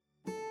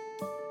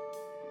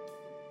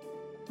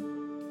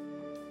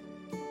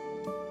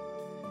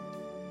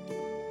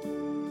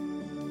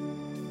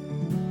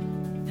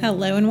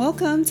Hello and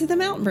welcome to the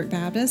Mountain Brook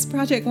Baptist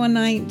Project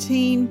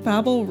 119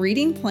 Bible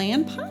Reading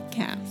Plan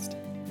podcast.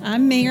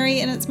 I'm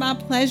Mary and it's my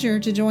pleasure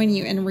to join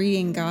you in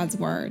reading God's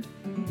Word.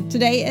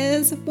 Today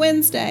is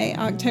Wednesday,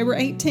 October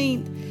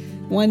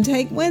 18th, One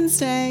Take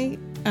Wednesday.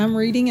 I'm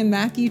reading in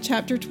Matthew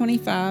chapter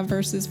 25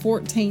 verses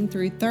 14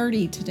 through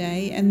 30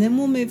 today, and then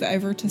we'll move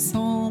over to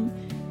Psalm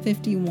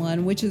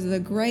 51, which is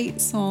a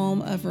great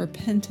psalm of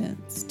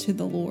repentance to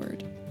the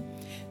Lord.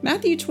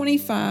 Matthew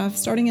 25,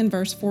 starting in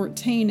verse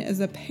 14,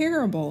 is a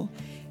parable,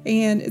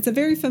 and it's a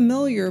very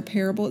familiar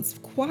parable. It's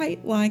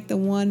quite like the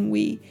one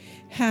we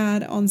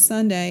had on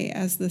Sunday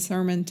as the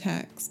sermon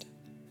text.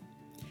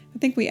 I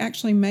think we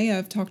actually may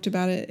have talked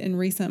about it in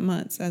recent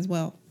months as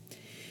well.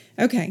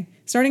 Okay,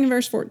 starting in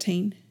verse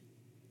 14.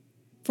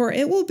 For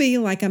it will be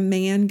like a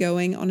man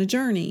going on a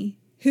journey,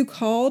 who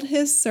called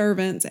his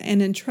servants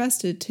and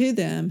entrusted to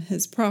them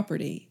his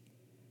property.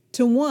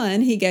 To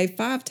one he gave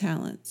 5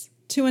 talents,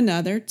 to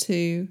another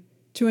 2,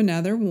 to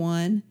another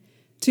 1,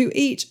 to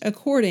each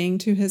according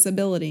to his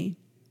ability.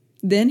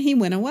 Then he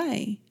went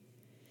away.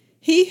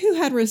 He who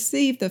had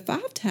received the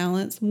 5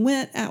 talents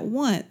went at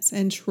once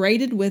and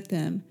traded with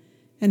them,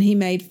 and he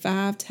made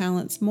 5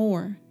 talents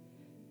more.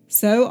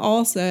 So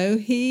also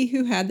he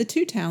who had the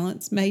 2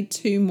 talents made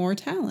 2 more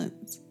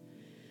talents.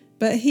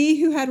 But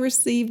he who had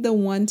received the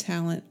 1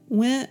 talent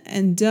went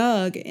and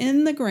dug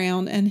in the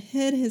ground and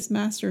hid his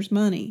master's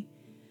money.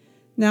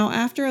 Now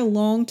after a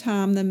long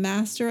time the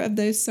master of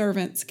those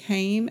servants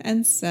came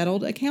and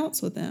settled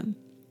accounts with them.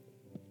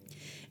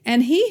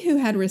 And he who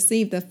had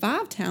received the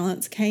 5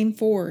 talents came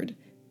forward,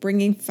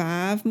 bringing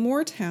 5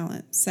 more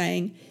talents,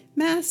 saying,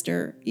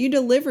 Master, you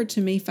delivered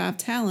to me 5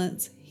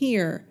 talents.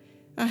 Here,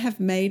 I have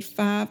made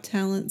 5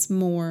 talents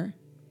more.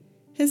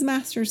 His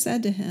master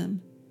said to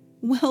him,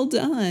 Well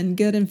done,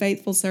 good and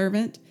faithful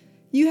servant.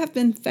 You have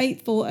been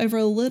faithful over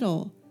a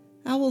little.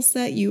 I will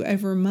set you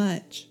over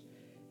much.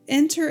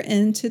 Enter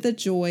into the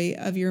joy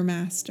of your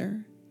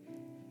master.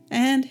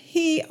 And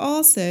he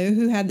also,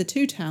 who had the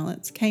 2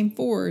 talents, came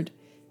forward,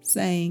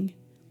 saying,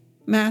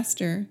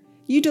 Master,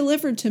 you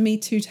delivered to me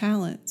 2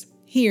 talents.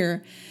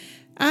 Here,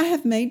 I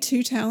have made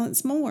 2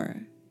 talents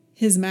more.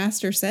 His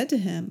master said to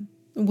him,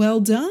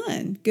 Well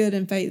done, good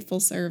and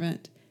faithful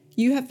servant.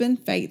 You have been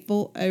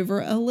faithful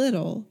over a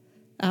little.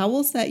 I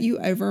will set you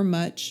over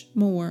much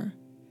more.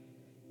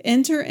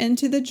 Enter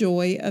into the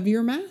joy of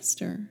your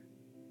master.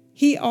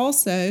 He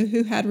also,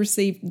 who had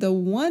received the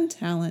 1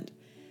 talent,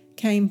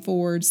 came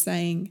forward,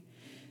 saying,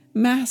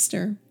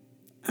 Master,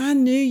 I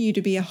knew you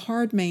to be a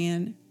hard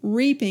man,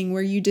 reaping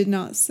where you did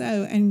not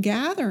sow, and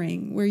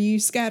gathering where you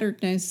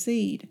scattered no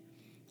seed.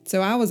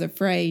 So I was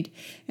afraid,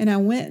 and I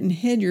went and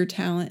hid your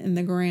talent in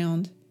the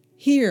ground.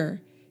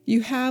 Here,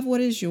 you have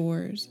what is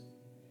yours.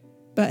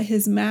 But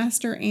his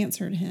master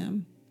answered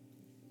him,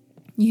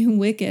 You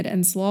wicked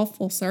and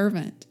slothful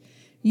servant.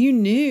 You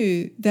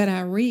knew that I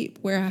reap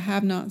where I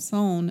have not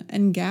sown,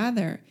 and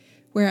gather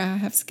where I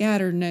have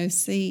scattered no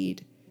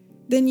seed.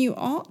 Then you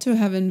ought to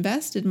have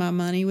invested my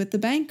money with the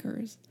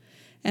bankers,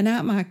 and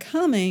at my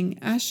coming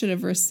I should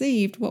have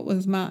received what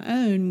was my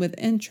own with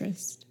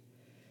interest.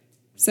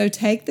 So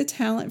take the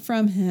talent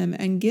from him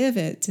and give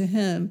it to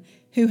him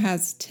who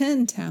has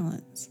 10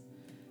 talents.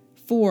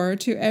 For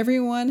to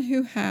everyone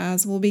who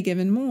has will be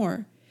given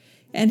more,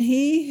 and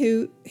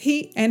he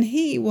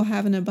will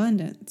have an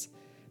abundance.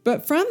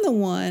 But from the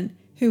one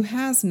who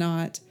has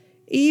not,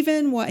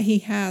 even what he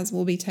has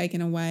will be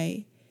taken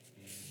away.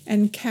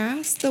 And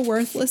cast the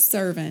worthless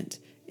servant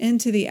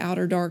into the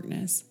outer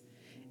darkness.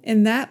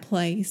 In that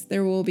place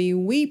there will be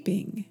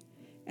weeping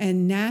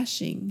and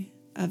gnashing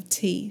of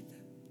teeth.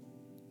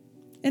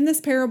 In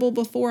this parable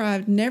before,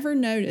 I've never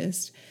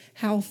noticed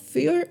how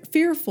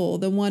fearful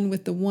the one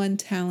with the 1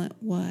 talent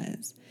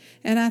was.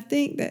 And I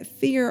think that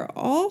fear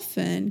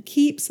often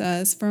keeps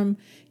us from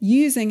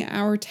using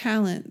our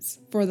talents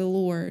for the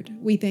Lord.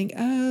 We think,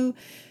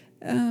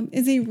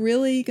 is he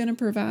really going to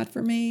provide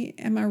for me?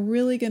 Am I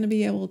really going to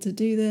be able to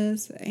do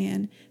this?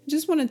 And I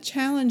just want to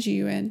challenge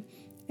you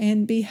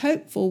and be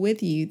hopeful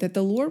with you that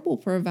the Lord will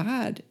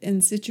provide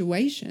in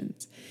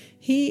situations.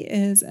 He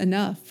is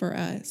enough for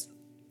us.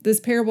 This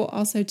parable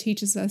also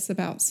teaches us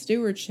about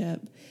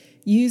stewardship,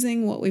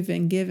 using what we've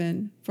been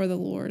given for the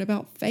Lord,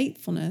 about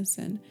faithfulness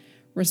and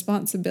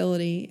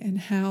responsibility, and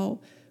how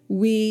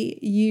we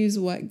use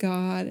what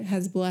God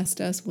has blessed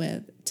us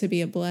with to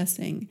be a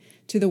blessing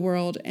to the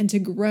world and to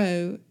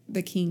grow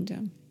the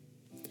kingdom.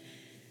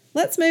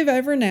 Let's move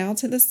over now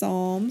to the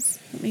Psalms.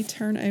 Let me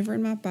turn over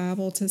in my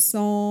Bible to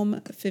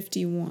Psalm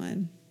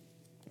 51.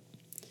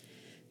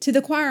 To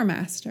the choir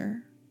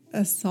master,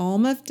 a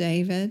psalm of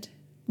David,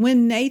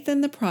 when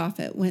Nathan the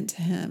prophet went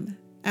to him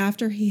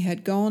after he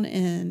had gone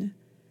in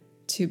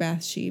to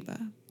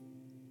Bathsheba.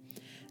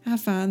 I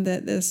find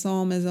that this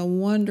psalm is a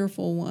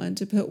wonderful one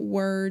to put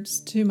words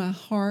to my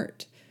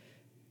heart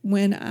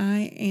when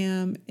I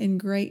am in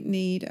great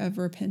need of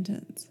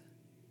repentance.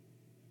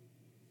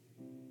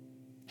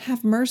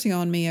 Have mercy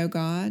on me, O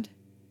God,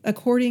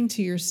 according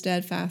to your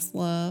steadfast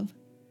love.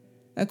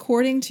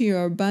 According to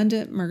your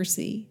abundant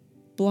mercy,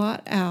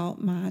 blot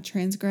out my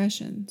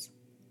transgressions.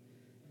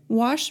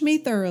 Wash me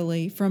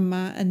thoroughly from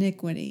my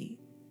iniquity,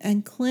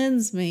 and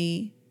cleanse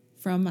me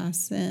from my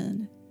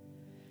sin.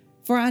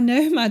 For I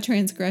know my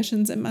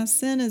transgressions, and my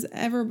sin is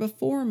ever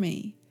before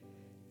me.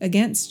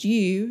 Against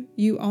you,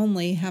 you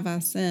only have I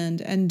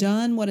sinned, and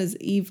done what is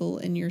evil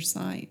in your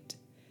sight,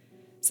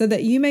 so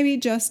that you may be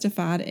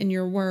justified in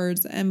your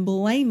words and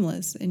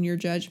blameless in your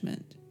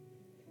judgment.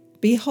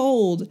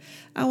 Behold,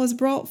 I was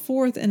brought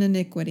forth in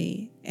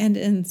iniquity, and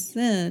in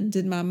sin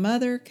did my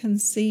mother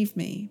conceive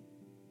me.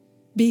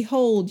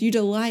 Behold, you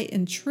delight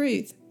in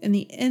truth in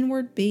the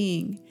inward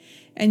being,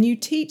 and you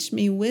teach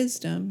me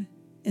wisdom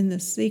in the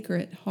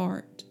secret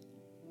heart.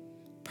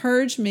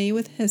 Purge me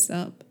with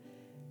hyssop,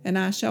 and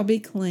I shall be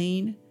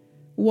clean.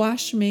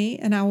 Wash me,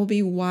 and I will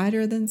be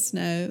whiter than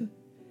snow.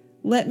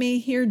 Let me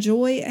hear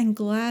joy and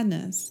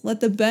gladness. Let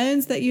the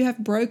bones that you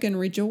have broken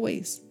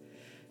rejoice.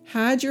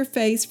 Hide your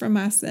face from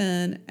my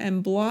sin,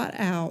 and blot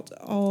out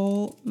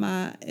all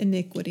my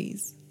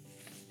iniquities.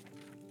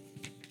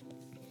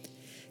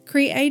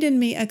 Create in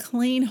me a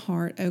clean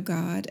heart, O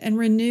God, and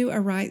renew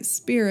a right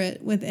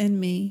spirit within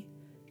me.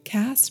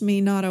 Cast me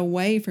not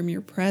away from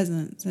your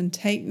presence, and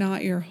take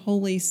not your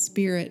Holy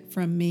Spirit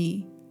from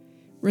me.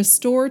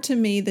 Restore to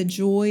me the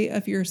joy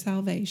of your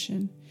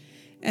salvation,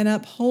 and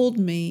uphold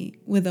me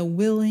with a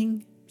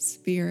willing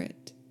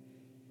spirit.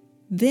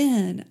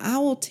 Then I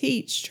will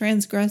teach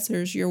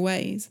transgressors your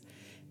ways,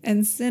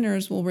 and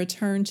sinners will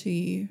return to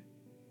you.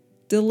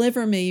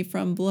 Deliver me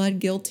from blood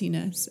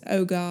guiltiness,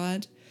 O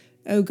God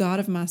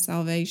of my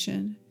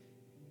salvation,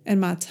 and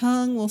my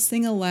tongue will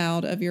sing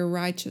aloud of your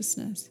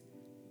righteousness.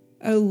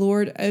 O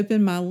Lord,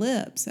 open my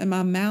lips, and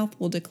my mouth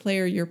will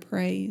declare your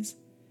praise.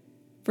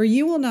 For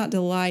you will not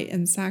delight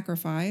in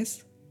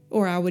sacrifice,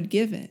 or I would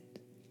give it,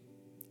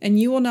 and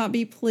you will not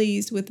be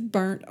pleased with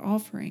burnt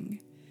offering.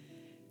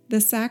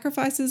 The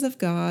sacrifices of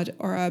God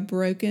are a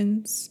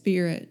broken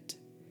spirit,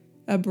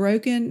 a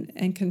broken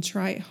and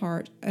contrite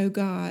heart, O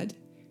God,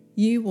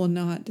 you will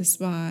not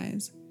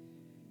despise.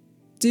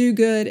 Do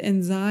good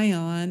in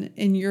Zion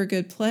in your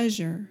good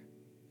pleasure.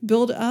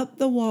 Build up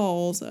the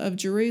walls of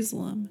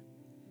Jerusalem.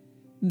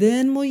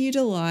 Then will you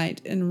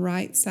delight in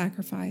right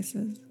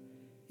sacrifices,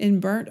 in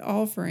burnt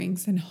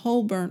offerings and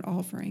whole burnt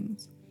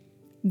offerings.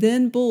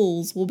 Then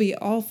bulls will be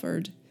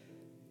offered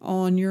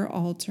on your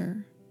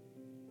altar.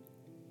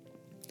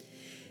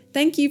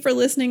 Thank you for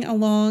listening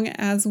along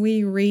as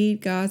we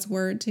read God's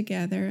Word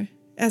together.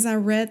 As I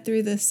read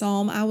through this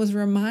psalm, I was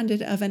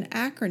reminded of an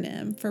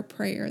acronym for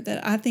prayer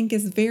that I think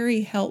is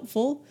very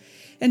helpful.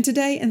 And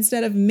today,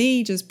 instead of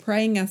me just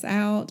praying us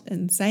out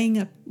and saying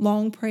a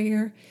long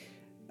prayer,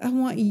 I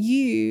want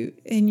you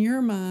in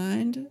your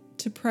mind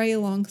to pray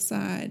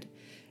alongside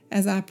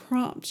as I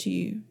prompt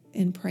you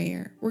in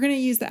prayer. We're going to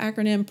use the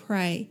acronym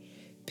PRAY.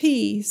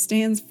 P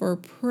stands for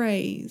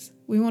praise.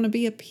 We want to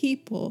be a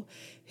people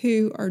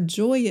who are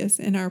joyous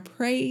in our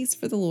praise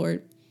for the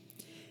Lord.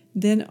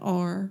 Then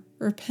R,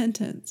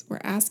 repentance. We're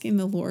asking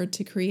the Lord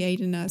to create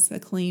in us a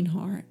clean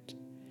heart.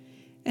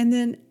 And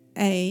then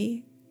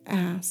A,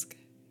 ask.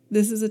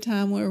 This is a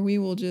time where we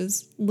will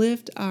just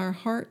lift our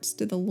hearts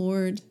to the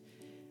Lord,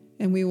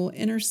 and we will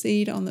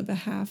intercede on the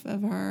behalf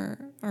of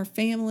our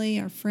family,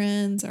 our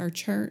friends, our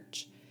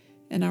church,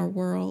 and our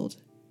world.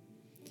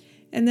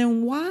 And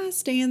then Y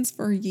stands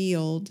for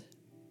yield.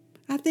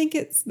 I think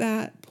it's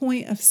that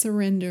point of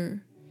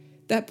surrender,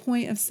 that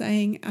point of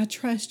saying, I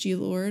trust you,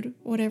 Lord,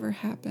 whatever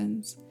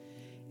happens.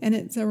 And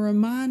it's a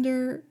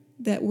reminder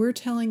that we're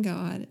telling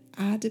God,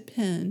 I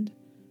depend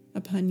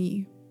upon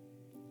you.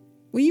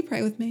 Will you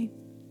pray with me?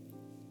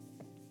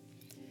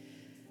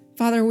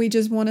 Father, we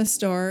just want to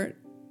start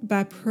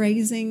by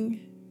praising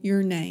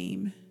your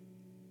name.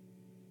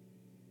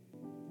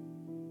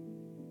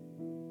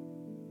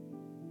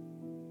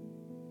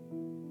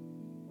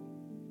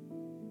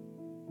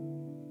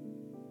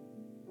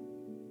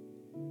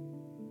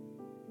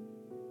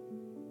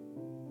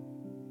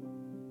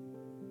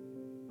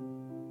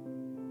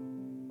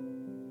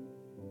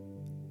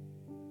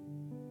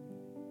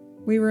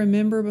 We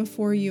remember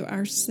before you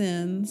our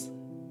sins,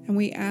 and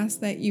we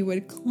ask that you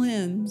would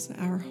cleanse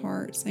our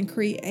hearts and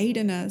create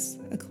in us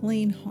a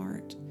clean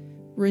heart,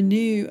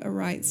 renew a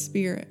right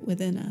spirit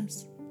within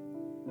us.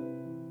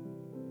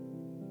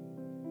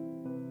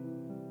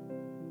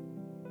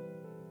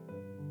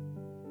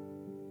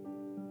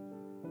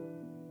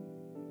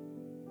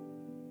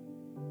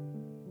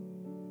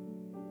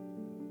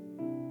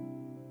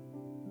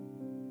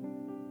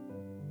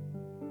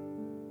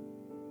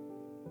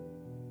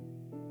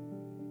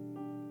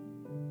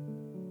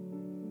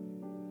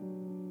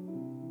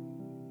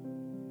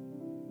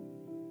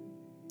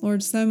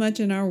 Lord, so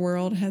much in our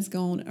world has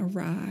gone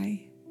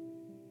awry.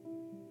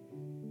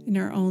 In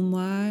our own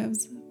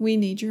lives, we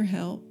need your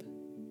help.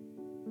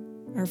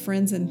 Our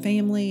friends and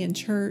family and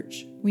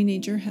church, we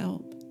need your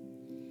help.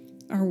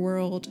 Our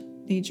world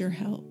needs your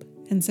help.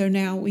 And so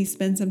now we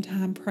spend some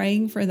time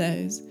praying for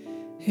those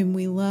whom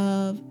we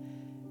love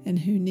and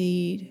who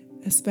need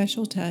a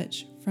special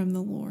touch from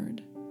the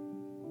Lord.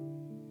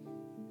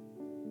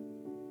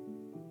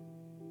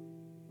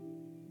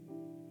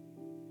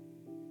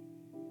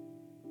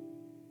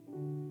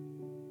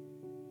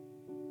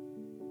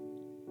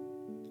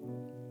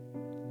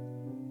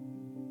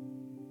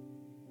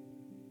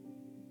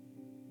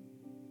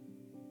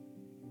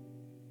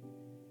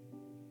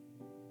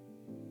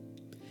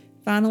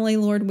 Finally,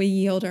 Lord, we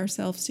yield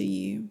ourselves to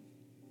you.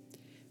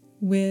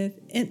 With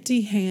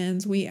empty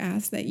hands, we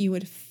ask that you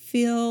would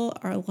fill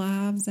our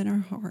lives and our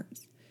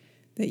hearts,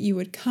 that you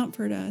would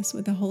comfort us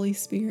with the Holy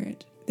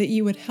Spirit, that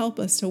you would help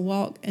us to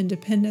walk in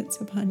dependence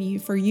upon you,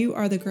 for you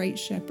are the great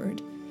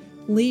shepherd.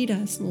 Lead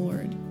us,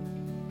 Lord.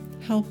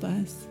 Help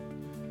us.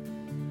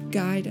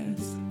 Guide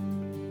us.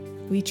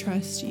 We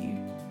trust you.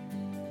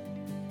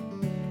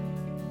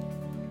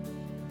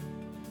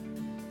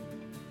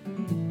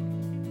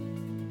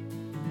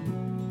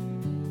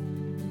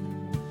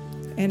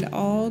 And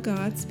all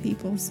God's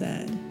people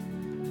said,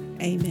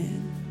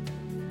 Amen.